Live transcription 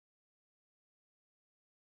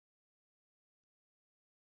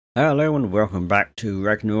Hello and welcome back to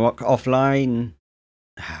Ragnarok Offline,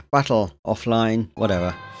 Battle Offline,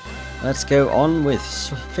 whatever. Let's go on with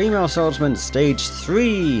Female Swordsman Stage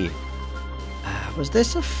 3. Was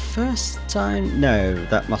this a first time? No,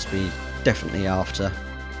 that must be definitely after,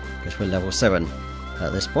 because we're level 7 at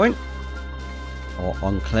this point, or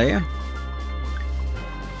unclear.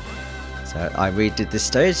 So I redid this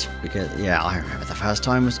stage because, yeah, I remember the first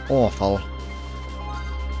time was awful.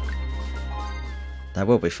 There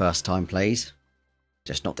will be first time plays,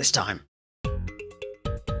 just not this time.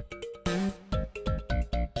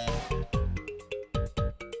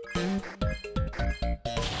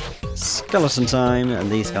 Skeleton time, and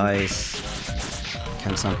these guys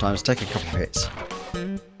can sometimes take a couple of hits.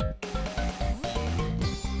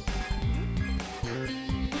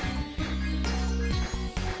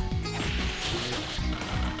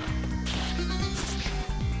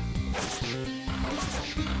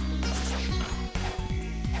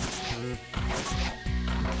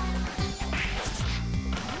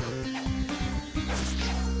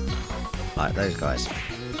 Like those guys.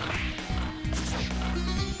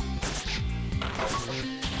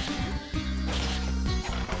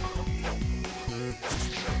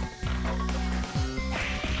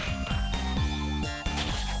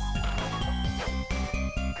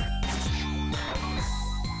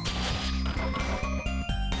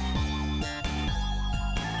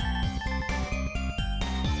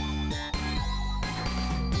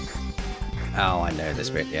 Oh, I know this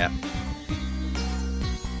bit, yeah.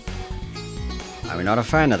 I'm not a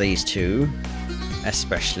fan of these two,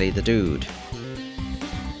 especially the dude.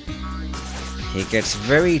 He gets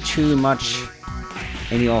very too much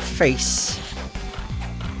in your face.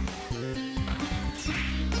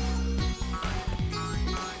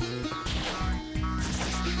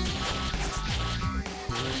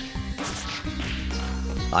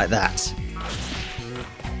 Like that.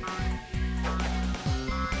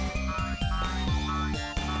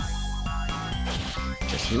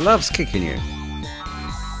 Just loves kicking you.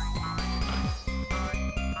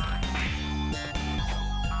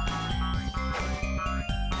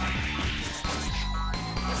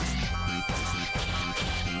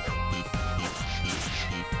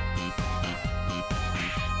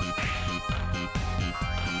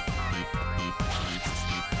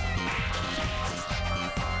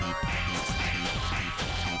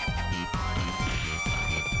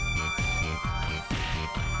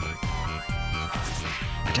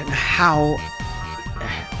 I don't know how,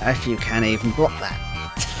 if you can even block that.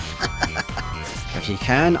 If you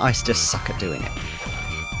can, I just suck at doing it.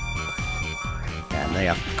 Yeah, and they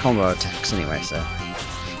have combo attacks anyway, so.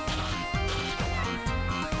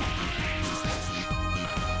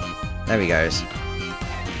 There he goes.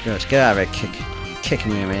 Good, get out of it,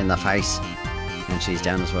 kicking me in the face. And she's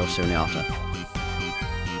down as well soon after.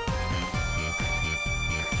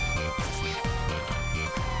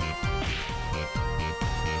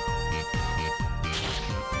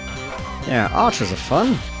 Yeah, archers are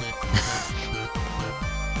fun.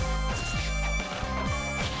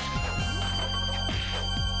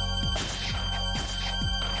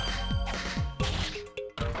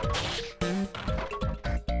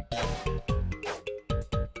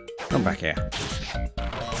 Come back here.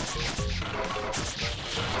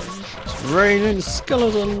 It's raining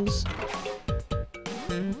skeletons.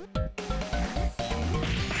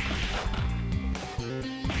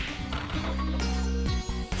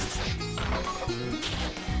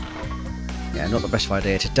 Yeah, not the best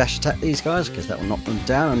idea to dash attack these guys, because that will knock them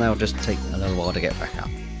down and they'll just take a little while to get back up.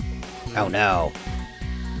 Oh no!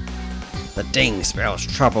 The ding spells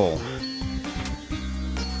trouble!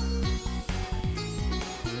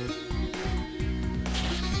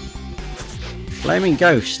 Flaming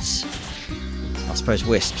ghosts! I suppose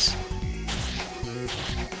wisps.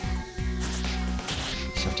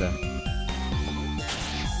 Just have to...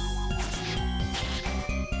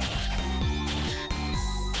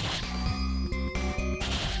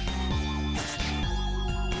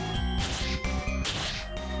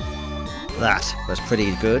 That was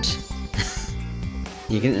pretty good.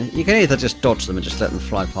 you can either just dodge them and just let them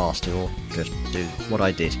fly past you, or just do what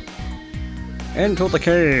I did. Into the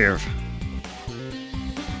cave!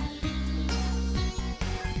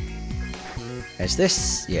 Is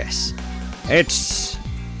this? Yes. It's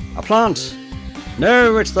a plant!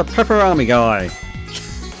 No, it's the peperami guy!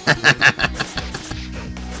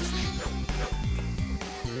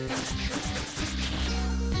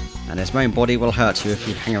 And his main body will hurt you if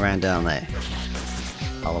you hang around down there.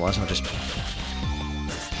 Otherwise I'll just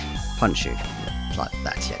punch you. Like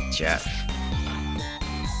that, you jerk.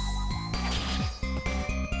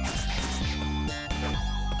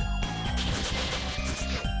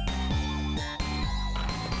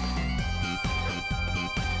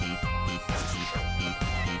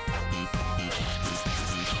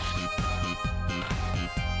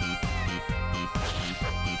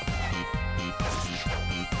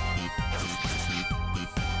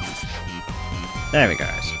 There we go.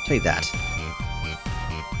 Take that.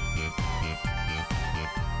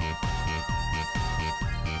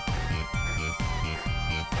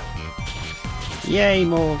 Yay,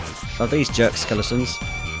 more of these jerk skeletons.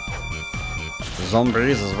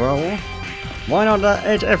 Zombies as well. Why not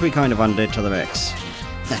add every kind of undead to the mix?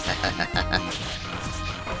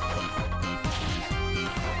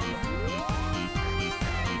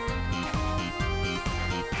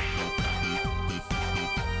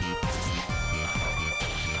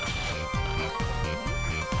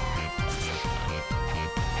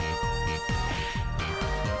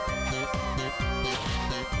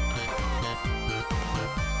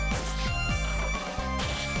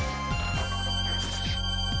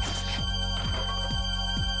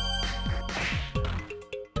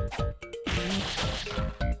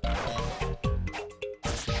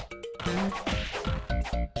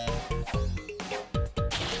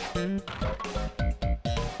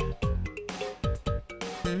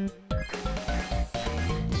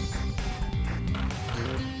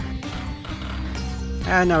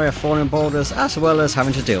 And now we have falling boulders, as well as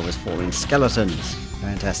having to deal with falling skeletons.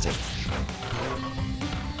 Fantastic.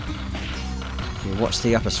 If you watch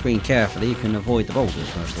the upper screen carefully, you can avoid the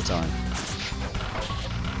boulders most of the time.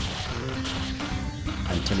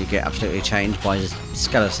 Until you get absolutely chained by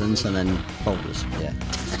skeletons and then boulders. Yeah.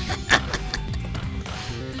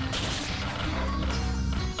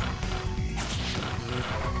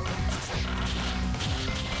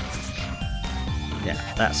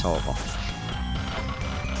 Yeah, that's horrible.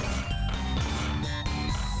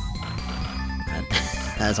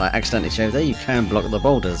 As I accidentally showed there, you can block the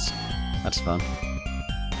boulders. That's fun.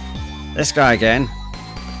 This guy again.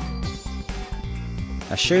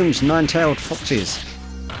 Assumes nine-tailed foxes.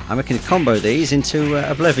 And we can combo these into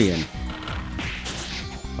oblivion.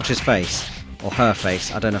 Watch his face. Or her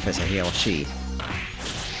face. I don't know if it's a he or she.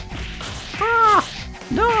 Ah!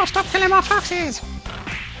 No! Stop killing my foxes!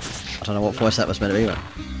 I don't know what voice that was meant to be, but...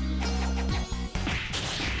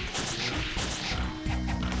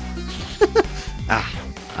 ah!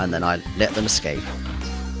 And then I let them escape.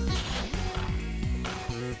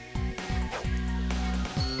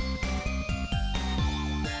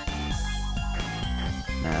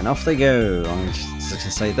 And off they go. I'm just going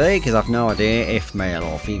to say they, because I've no idea if male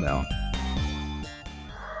or female.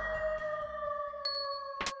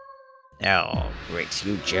 Oh, great,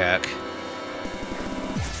 you jerk.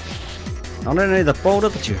 Not only the boulder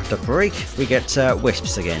that you have to break, we get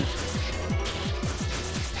wisps again.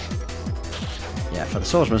 Yeah, for the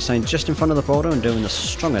swordsman, staying just in front of the boulder and doing the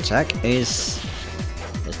strong attack is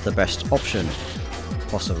the best option.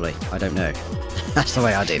 Possibly. I don't know. That's the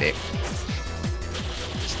way I did it.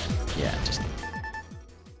 Yeah, just...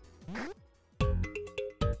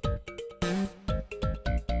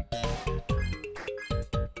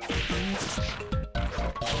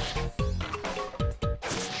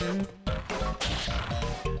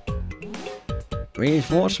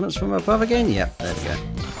 reinforcements from above again? Yep, there we go.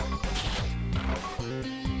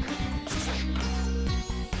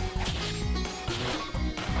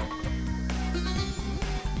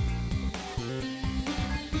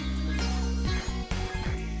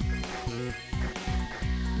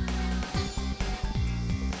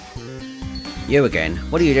 You again.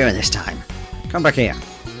 What are you doing this time? Come back here.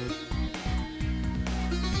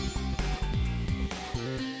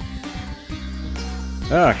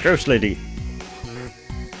 Ah, ghost lady.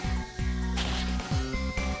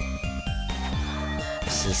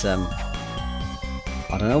 This is, I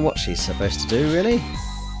don't know what she's supposed to do, really.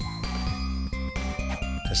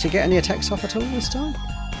 Does she get any attacks off at all this time?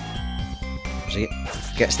 She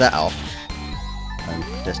gets that off. And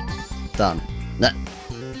just done. No.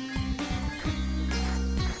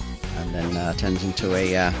 And then turns into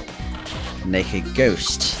a naked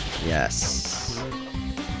ghost. Yes.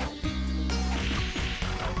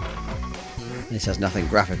 This has nothing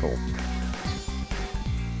graphical.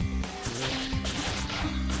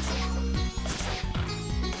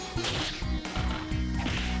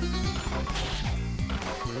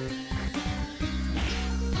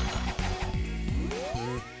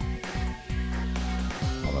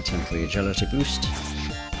 Another temporary agility boost.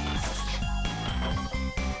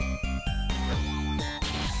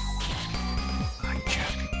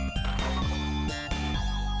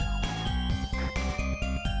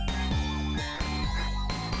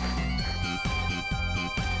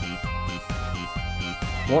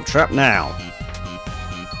 What trap now?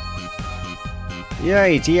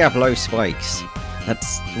 Yay, Diablo spikes.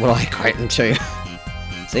 That's what I equate them to.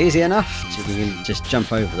 It's easy enough, so you can just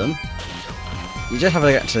jump over them. You just have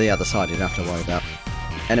to get to the other side, you don't have to worry about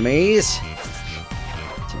enemies.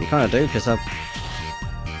 So you kind of do, because they'll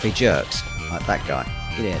be jerks. Like that guy.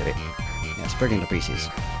 Get out of it. Yeah, spring him to pieces.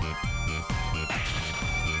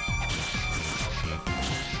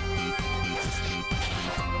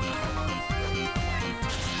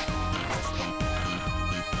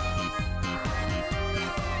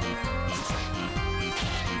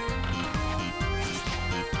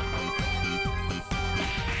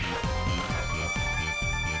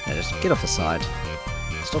 Yeah, just get off the side.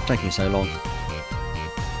 Stop taking so long.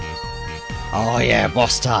 Oh yeah,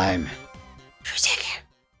 boss time! Music!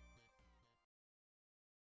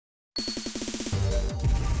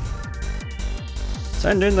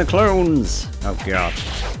 Send in the clones! Oh god.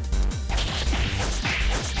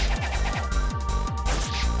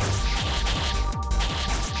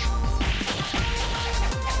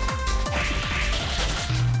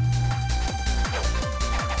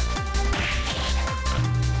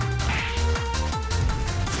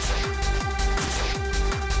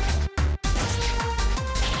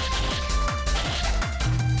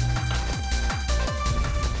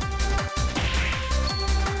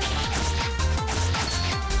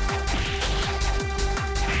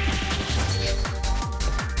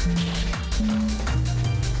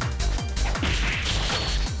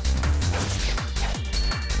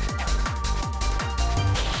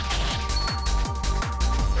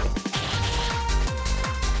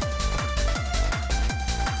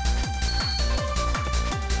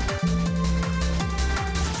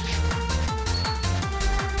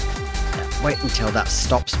 Wait until that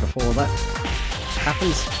stops before that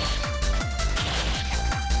happens.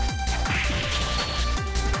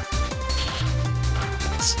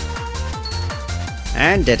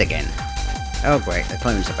 And dead again. Oh great, the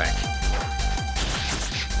clones are back.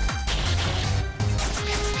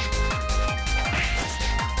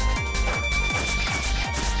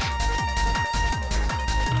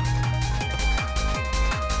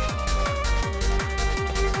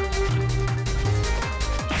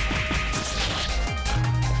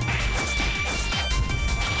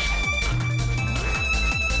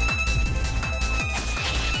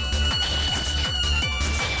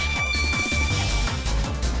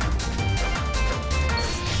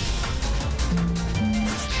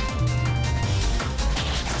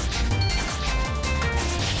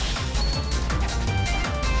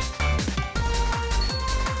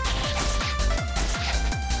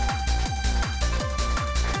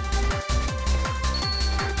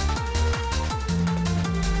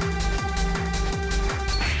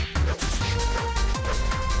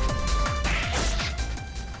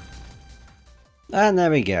 And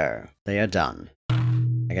there we go. They are done.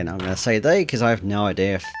 Again, I'm going to say they because I have no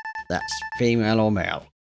idea if that's female or male.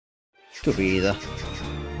 Could be either.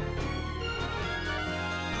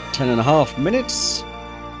 10.5 minutes.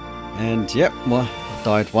 And yep, well,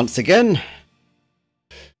 died once again.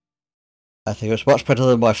 I think it was much better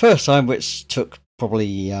than my first time, which took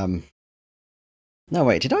probably... No,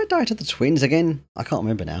 wait, did I die to the twins again? I can't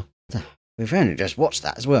remember now. We've only just watched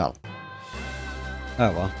that as well.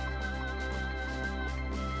 Oh well.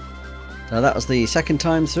 So that was the second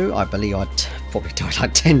time through. I believe I'd probably died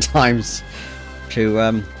like 10 times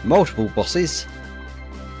to multiple bosses.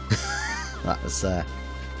 That was, yeah,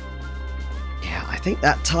 I think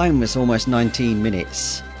that time was almost 19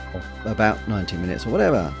 minutes. Or about 19 minutes or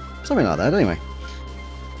whatever. Something like that anyway.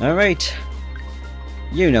 Alright.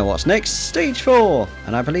 You know what's next. Stage 4.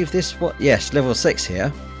 And I believe this, yes, level 6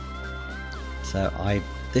 here. So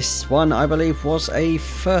this one I believe was a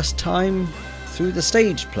first time through the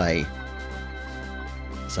stage play.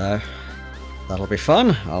 So, that'll be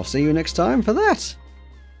fun. I'll see you next time for that.